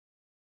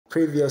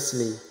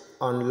Previously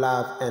on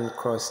Love and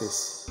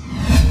Crosses.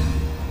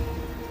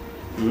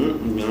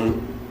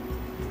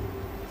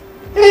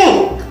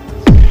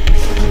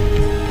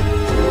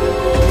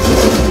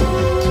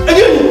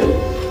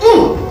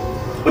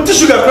 What the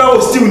sugar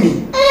crowd still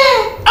need?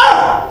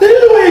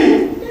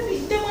 Anyway,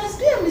 there must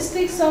be a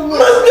mistake somewhere.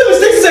 Must be a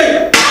mistake,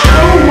 say.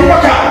 Oh,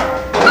 Maka.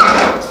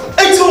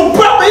 It's all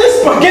proper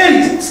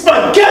spaghetti.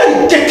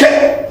 Spaghetti.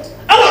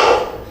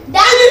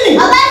 Daddy,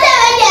 I'm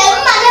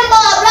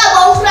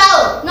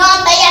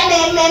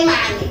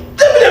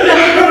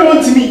not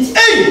want to meet.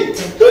 Hey,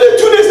 do the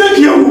 2 days like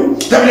you.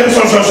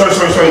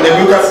 Sorry. Then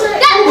you can.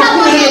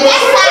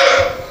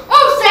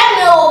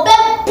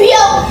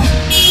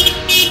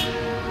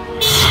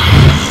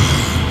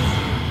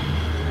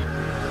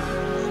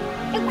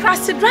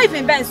 Cross the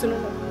driving bench.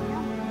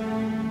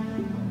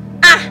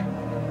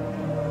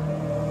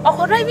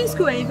 Or driving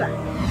school even.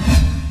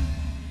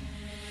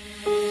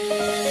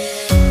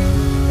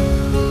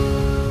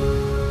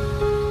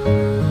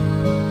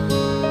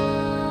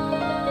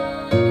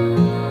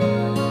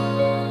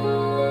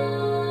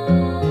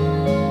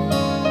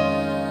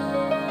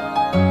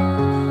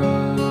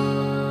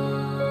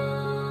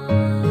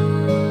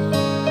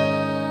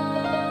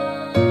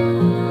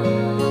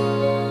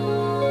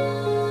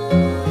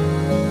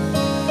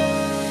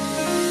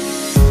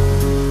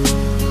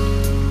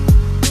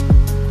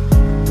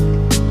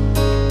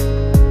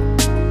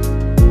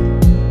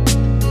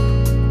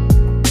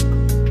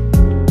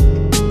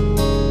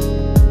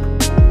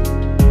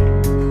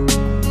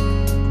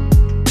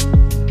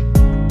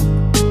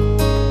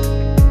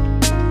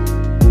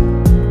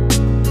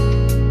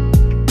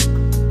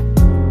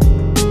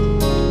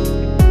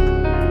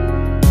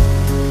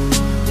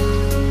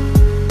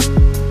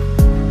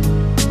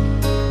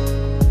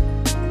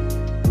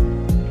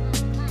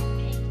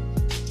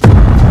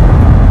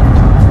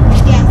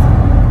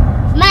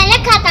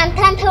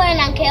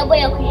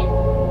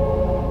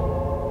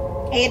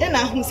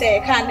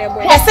 Say can't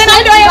boy.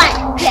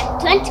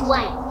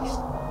 21.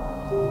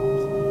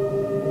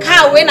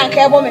 Can't win and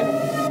care woman.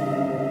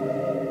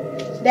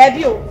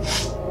 Debut.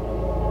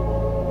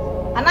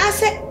 And I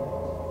said,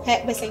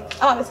 hey, missing.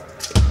 Oh,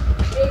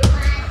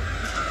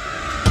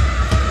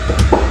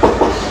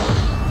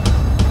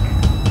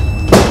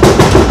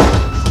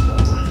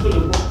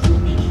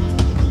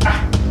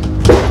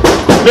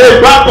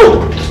 Hey,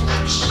 Papo.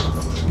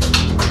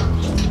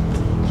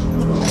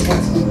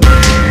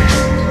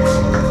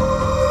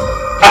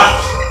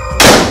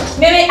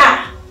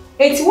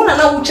 It's one and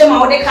I will tell my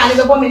other kind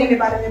of woman in the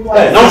bottom.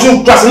 Now,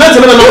 you trust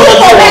nothing. You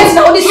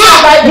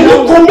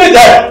don't come back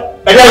there.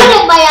 I got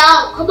it by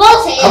our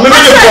Kokotii. Come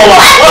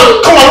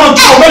on,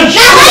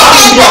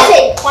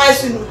 why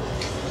is it?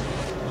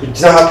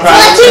 It's not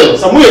crying.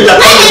 Somewhere that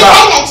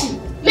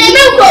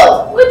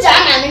go. Which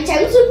I'm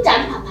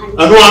Papa.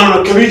 I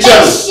know can reach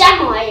us.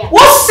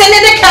 What's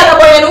Senator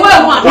Caraboy and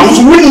one? I was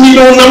winning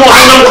you on the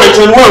one.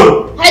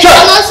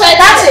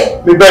 That's it.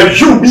 We better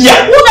you be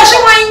a woman.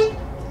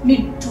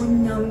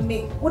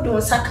 What do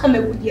I come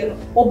with you?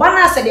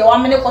 Obana said the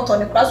 1 minute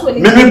cotton across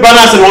when maybe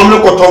balance and 1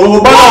 minute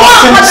cotton.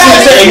 Obana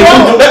say you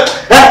do that.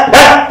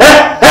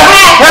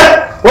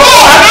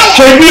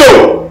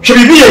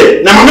 Should be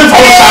na mama for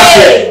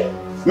say.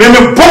 Me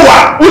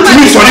power. What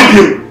me sorry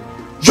you.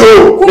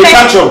 Jo, the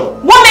catch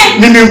up. Woman.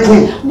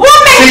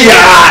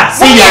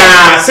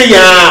 See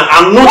ya.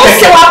 I'm not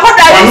taking.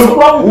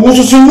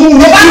 Who's so who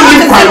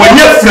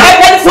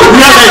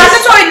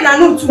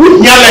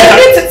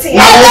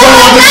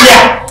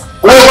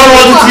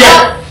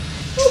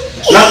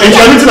now, and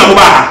you're meeting a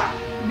bar.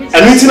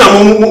 And meeting a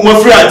more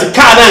free at the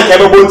car and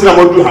ever going to a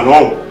more do her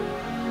own.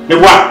 The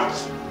what?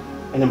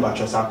 And about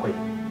your sack.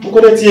 Who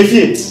could see your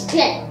feet?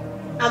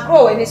 I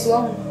grow in this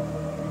one.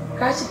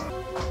 Catch it.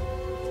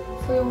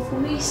 For your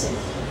information,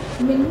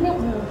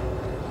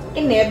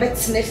 in their bed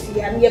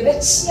sniffy and your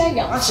bed share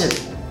your action.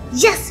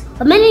 Yes,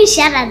 a many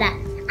shadow that.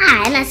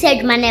 And I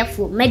said, my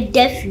nephew, make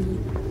deaf you.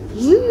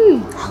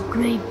 How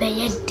great by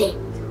a day.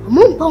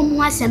 Mumpum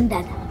was some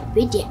that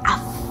with the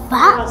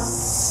affair.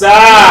 Sir!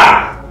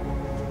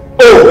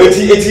 Oh, it's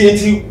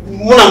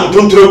one of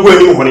them to go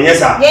anymore. Yes,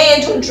 sir. Yeah,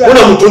 to try. One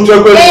of them to go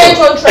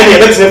anymore. And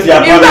let's have your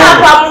and I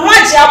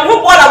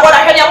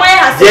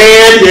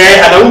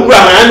don't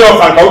grant I know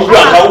if I go to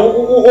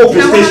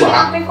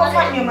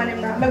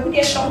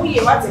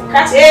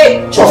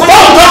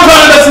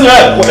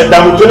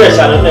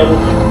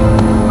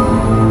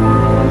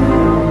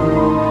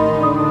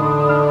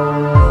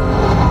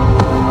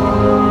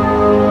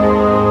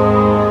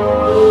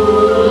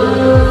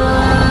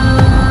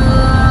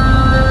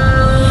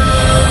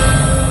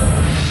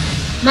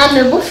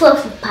Mama bufu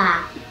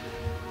pa.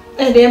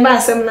 And then by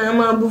some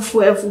nama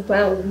bufu pa.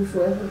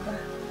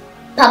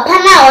 Papa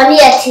na oni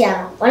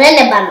etia, one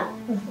ne ba no.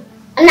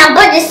 Na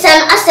body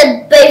sam ase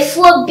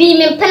before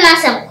beaming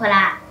penasem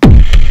kwala.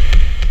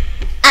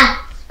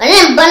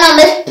 One ba na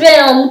me spray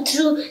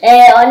through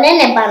one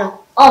ne ba no.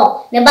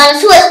 Oh, ne ba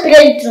so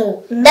spray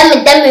through.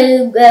 Dem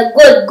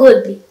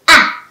good.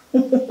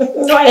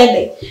 No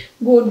ede.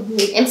 Good.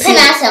 En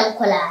penasem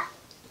kwala.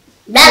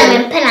 That me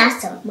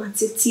penasem.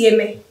 Mate tie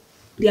me.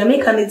 The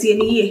American is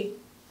ye.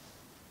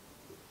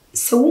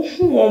 So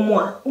who or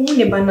more,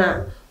 only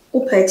bana,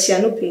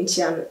 Opetiano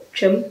Pinchiano,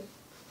 Trim.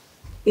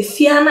 If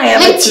Fiana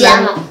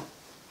Abetiano.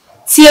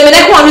 See me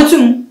like one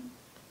too.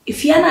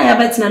 If Fiana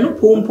Abetiano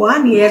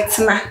Pompoani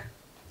etna.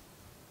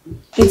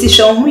 It is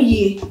shown who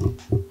ye.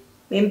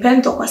 Men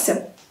pento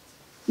quasem.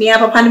 Me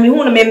papa and me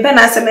who men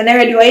as a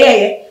menere do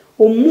ye,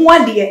 or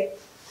more dear.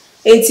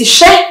 It is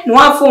shed no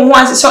one for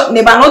once shot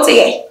never not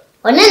ye.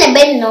 Or none a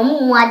bed no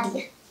more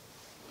dear.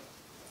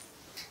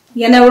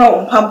 You're never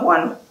on pump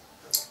one.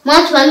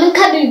 Much women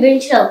can be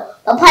venture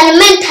upon a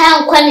man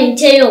town calling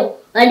tail,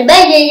 and the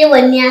bed you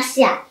were near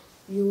Sia.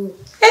 You.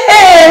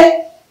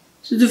 Eh,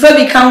 so the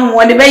baby come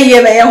one the baby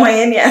ever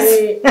when yes.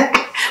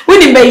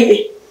 Would the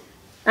baby?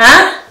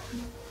 Ah?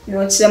 You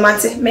know, it's a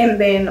matter, men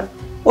ben.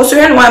 Also,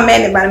 one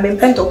man about men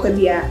pento could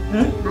be a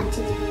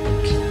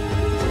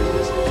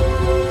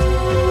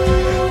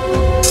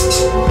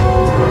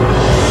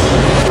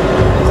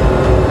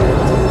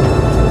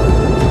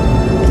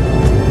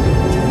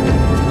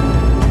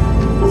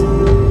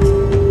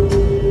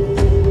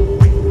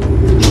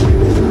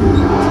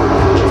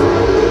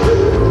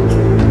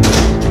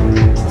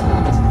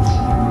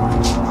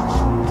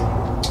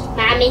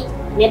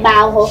me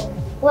bow.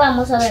 Where am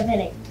I so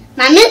very?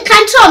 Mammy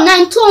can't tell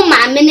none to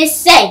my minute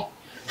say.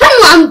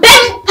 Come on,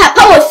 Ben,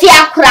 Papa will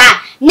fear cry.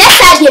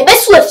 Next I be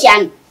best with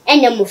Yan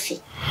and your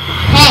muffy.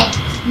 Hey,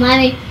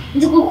 Mammy,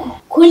 the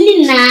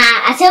cooling na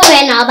I say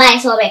when I'll buy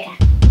so better.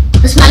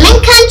 Because my men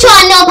can't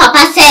tell no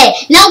Papa say,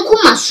 no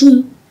kuma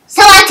soon.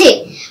 So what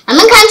it? My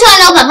men can't tell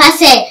no Papa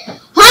say,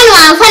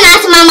 one for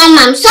us,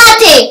 Mamma,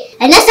 sorty,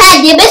 and that's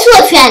I be best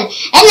with Yan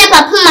and the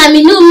Papa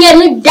Mammy knew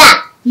me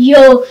that.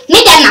 Yo,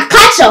 me get my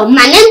cattle,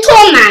 man, and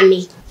told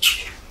Mammy.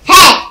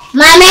 Hey,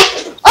 Mammy,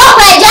 oh,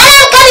 my God,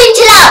 come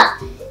into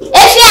love.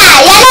 If you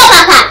are, you know,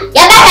 Papa,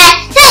 you better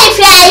say if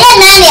you are, you're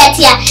not yet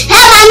here.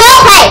 Hey, Mammy,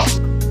 okay.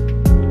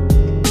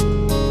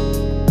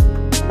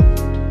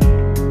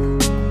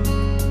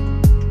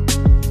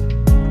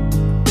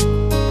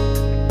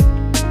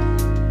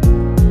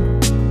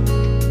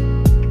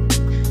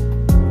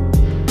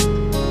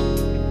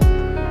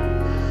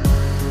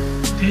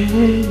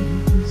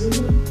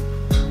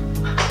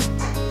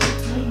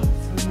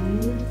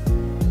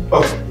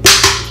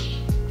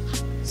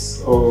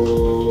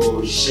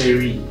 Oh,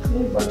 Sherry.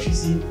 What you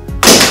see?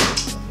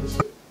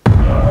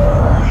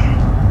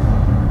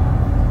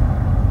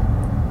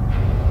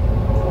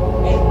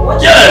 What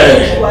you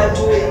are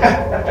doing?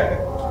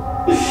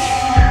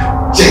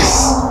 Yes.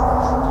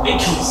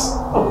 Please.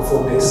 I'm for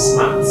this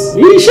smart.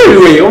 You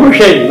Sherry, I'm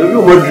Sherry. Maybe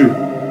what do?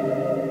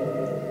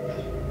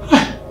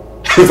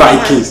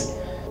 Vikings.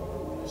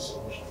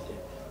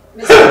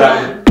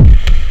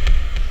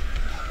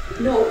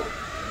 No.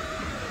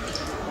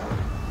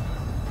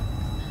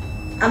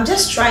 I'm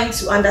just trying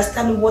to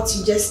understand what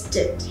you just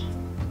did.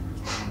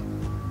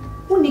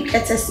 Who need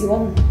courtesy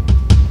on?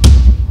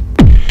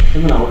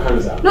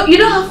 No, you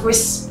don't have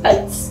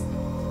respect.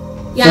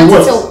 Yeah,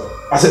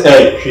 I said,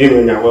 hey,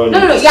 no,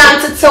 yeah,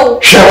 to tell.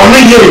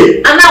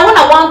 And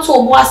I want to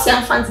watch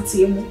your fancy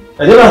team.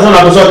 I don't know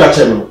how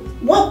to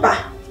What ba?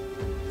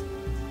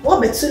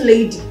 What be two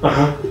lady?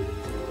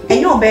 And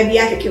your baby,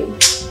 I can kill.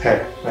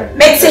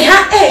 Let's say,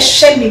 ha,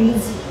 share me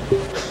movie.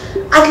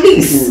 At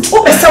least,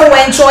 what be someone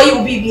enjoy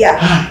you, baby?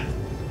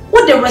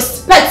 What the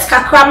respect,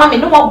 Kakrama, me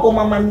no one bomb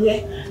my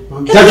money.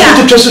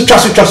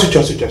 Trust.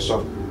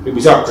 Baby,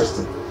 so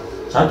Christian.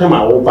 Sometimes I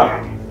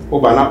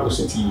over not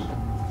positive.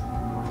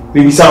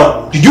 Baby,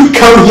 so did you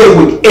come here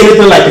with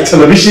anything like a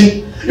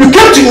television? You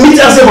came to meet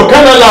us for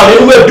kind of loud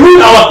and we were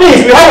doing our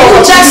things. We have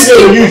our just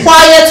keep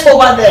quiet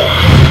over there.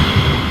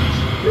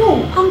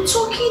 No, I'm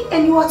talking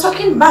and you are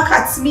talking back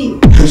at me.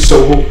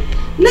 So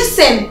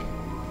listen,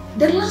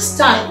 the last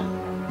time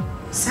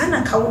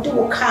Sana Kawude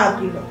will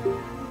carve, you know.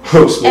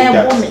 Oh,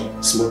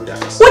 smoke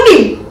that. What do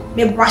you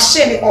mean?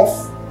 Brushing it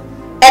off.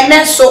 And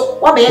then so,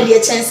 what may I be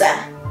a chance?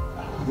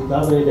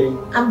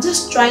 I'm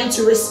just trying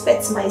to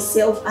respect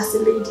myself as a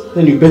lady.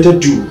 Then you better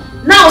do.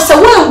 Now,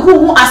 so when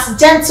who as a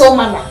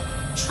gentleman,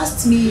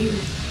 trust me,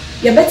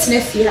 you better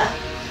not fear.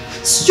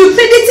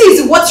 Stupidity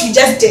is what you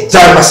just did.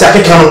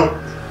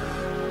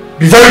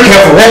 Be very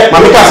careful, eh?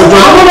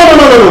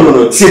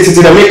 No. See,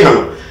 the make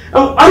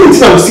I didn't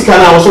think I was sick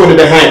and I was already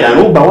behind.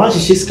 And but once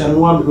she's can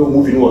one go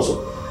moving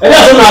also. And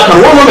that's what I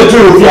can one moment to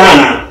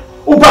Fiana.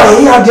 Oba,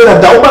 he had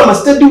that Oba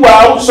must do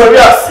wow, sorry.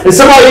 And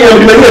somebody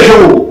in the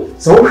show.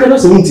 So, we cannot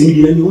say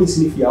anything and you won't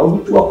see if you are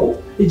to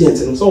walk.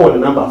 Agents and so on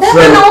the number.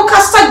 Then no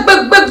cast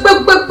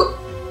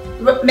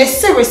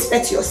Mr.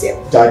 Respect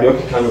yourself.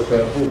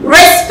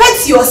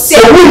 Respect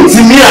yourself. I'm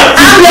giving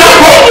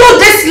you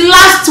this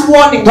last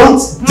warning.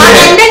 Don't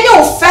dare. And then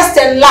you're first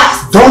and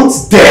last. Don't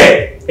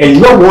dare.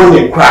 And no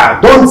warning cry.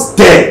 Don't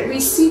dare. We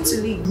see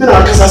to leave. Would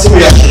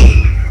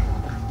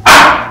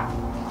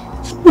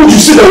you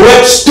see the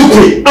word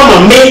stupid?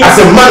 I'm a man as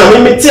a man.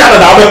 I'm a teacher that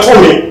I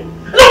told me.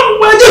 No,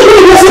 I just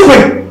really was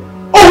stupid.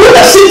 Oh, what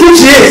a shit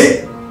she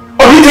is.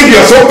 Oh, you think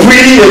you're so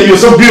pretty and you're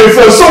so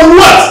beautiful. So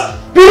what?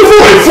 Beautiful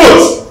and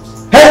foot.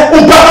 Hey,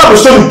 I'm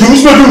sorry, do you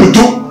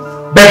do?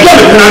 But you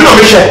are not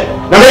share.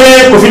 Now,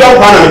 maybe if you don't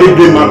want to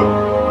be man.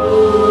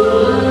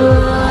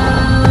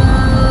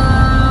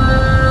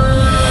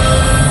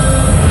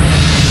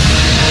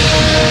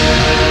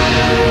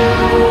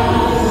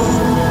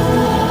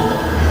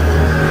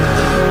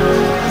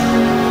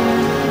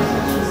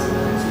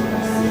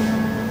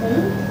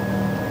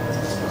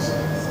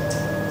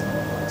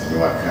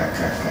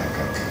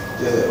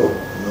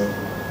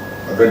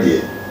 Already,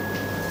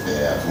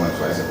 I've went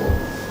twice ago.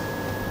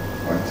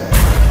 One time.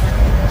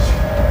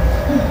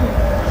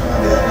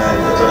 I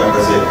told them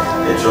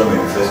they told me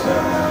the first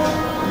time.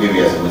 Maybe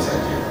as a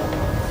message.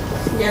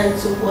 Yeah,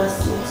 it's a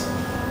worse.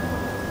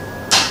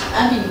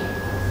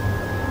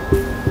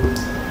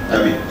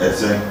 Abby,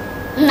 that's it.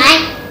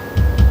 Nine.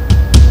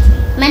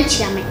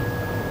 Mention.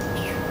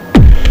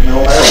 No,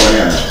 I don't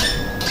want to.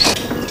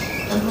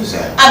 I'm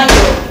sorry.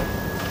 Abigail.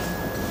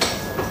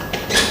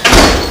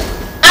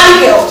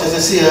 Just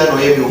to see her, no,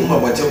 you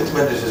whom I tell you to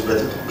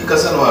disrespect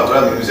because I know I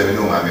grab you,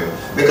 no, mammy,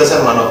 because I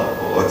know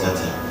what that.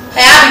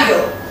 Hey,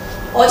 Abigail.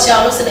 What's your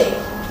loss today?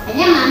 And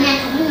then mammy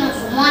coming out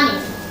for morning.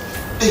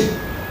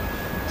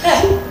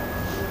 Hey,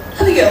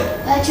 Abigail.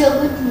 That's your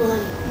good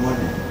morning.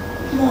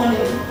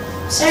 Morning.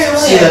 Sorry,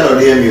 see her, no,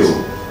 dear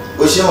you.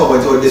 But she won't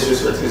want to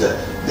disrespect you.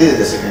 This is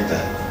the second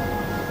time.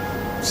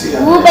 See her.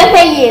 Who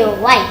pay you?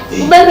 Why?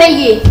 Who pay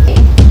you?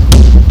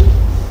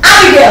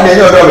 Abigail!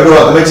 No,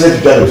 I'm going to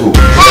tell you too.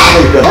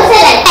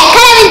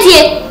 What's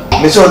it?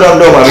 Miss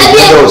O'Donnell, my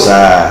windows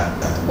are.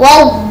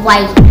 Well, why?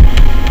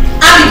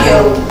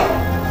 Abigail!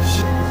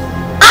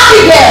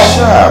 Abigail!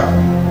 Sharp.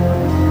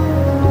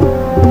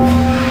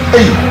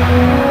 Hey!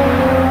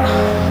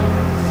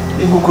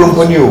 You go crump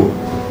on you.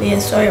 Yeah,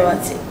 sorry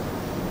about it.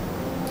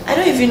 I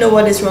don't even know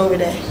what is wrong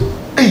with her.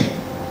 Hey!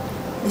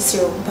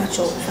 Monsieur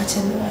Pacho,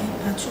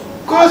 Pacho.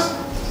 Cause?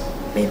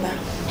 Maybe.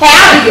 Hey,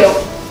 Abigail!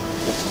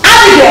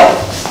 Abigail!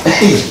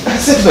 Hey, I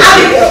said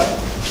Abigail!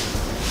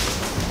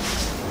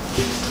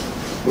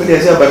 when they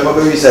say about my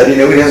baby, I didn't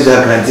know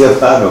that I can't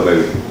tell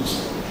baby.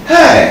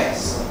 Hey!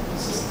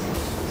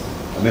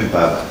 I'm in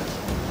Papa.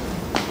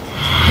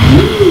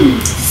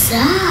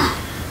 Sir.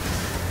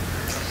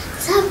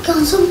 Sir,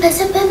 can some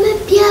person be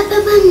a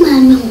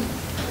baby?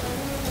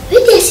 We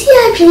just see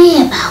a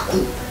dream about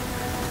him.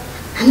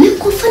 I'm in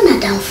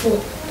Kofana down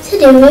for. Said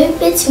they will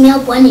bet me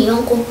up 1 year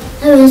uncle,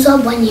 I was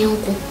up 1 year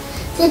uncle.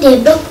 Said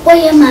they broke boy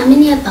and mammy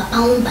near Papa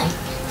on by.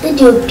 Said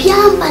you'll be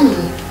a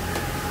banner.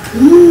 I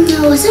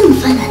was some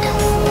fun at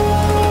all.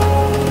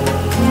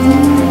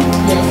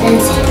 Your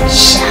fancy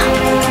shout.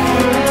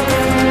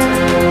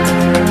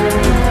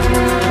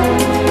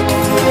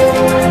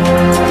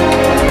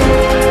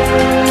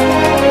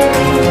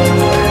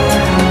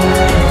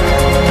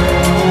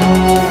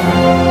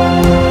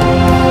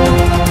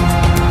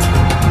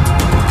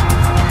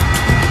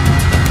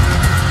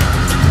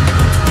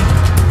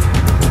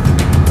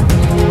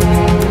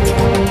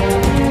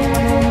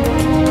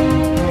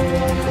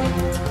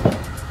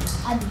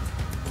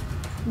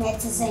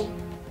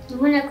 You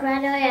want to cry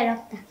or your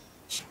doctor?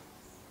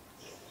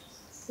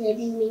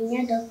 Maybe me,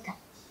 your doctor.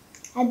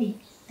 Abby,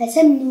 there's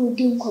some new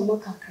thing come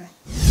up.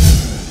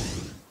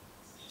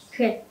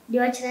 Okay, do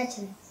you watch that?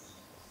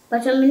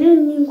 But I'm a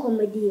new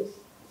comedy.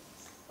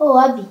 Oh,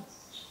 Abby,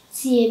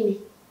 see me.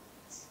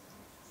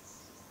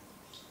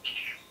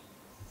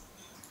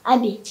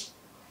 Abby,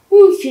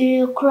 who feel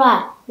you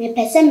cry? Me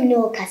person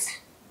no casa.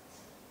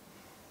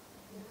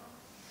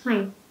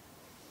 Fine.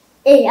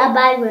 Hey, I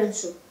buy one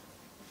so.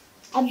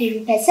 I've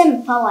been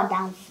person power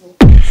down for.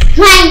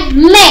 Why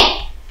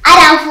me? I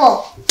down for.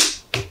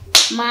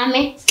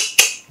 Mommy.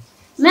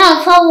 Me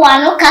on for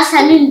one no casa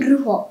in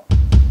Drew.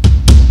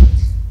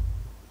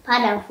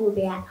 Pardon for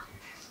bear.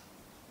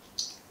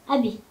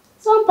 Abby,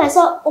 some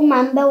person o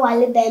man be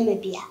wale be me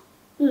bia.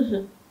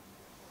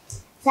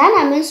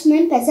 Sana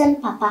men person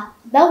papa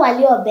be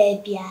wale o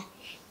be bia.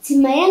 Ti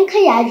mayanka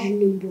ya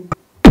adwinum.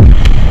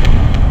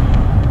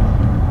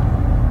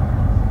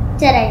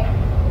 Tere.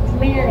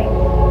 Minere.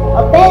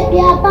 O baby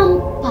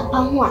abam papa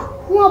ho a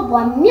no bo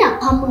me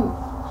apam no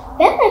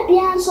bebe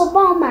bia so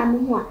ba ma me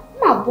ho a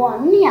na bo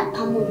me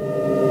apam no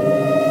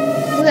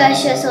we are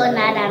sure so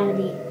na adam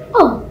dey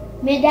oh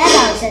me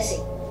dada o say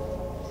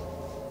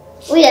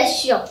we are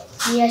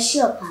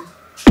sure pa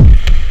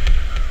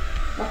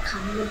ba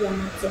kan me dia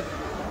mate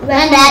we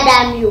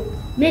dada mi o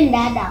me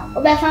dada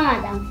o be fa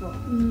madam for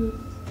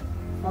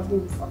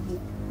fabu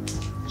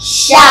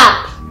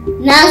sharp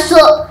na so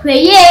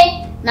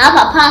hweye na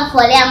papa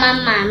for le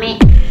mama me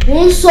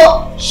so,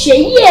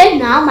 she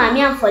na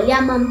mammy and for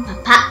Yaman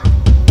papa.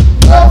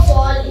 No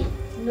falling,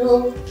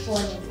 no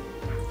falling.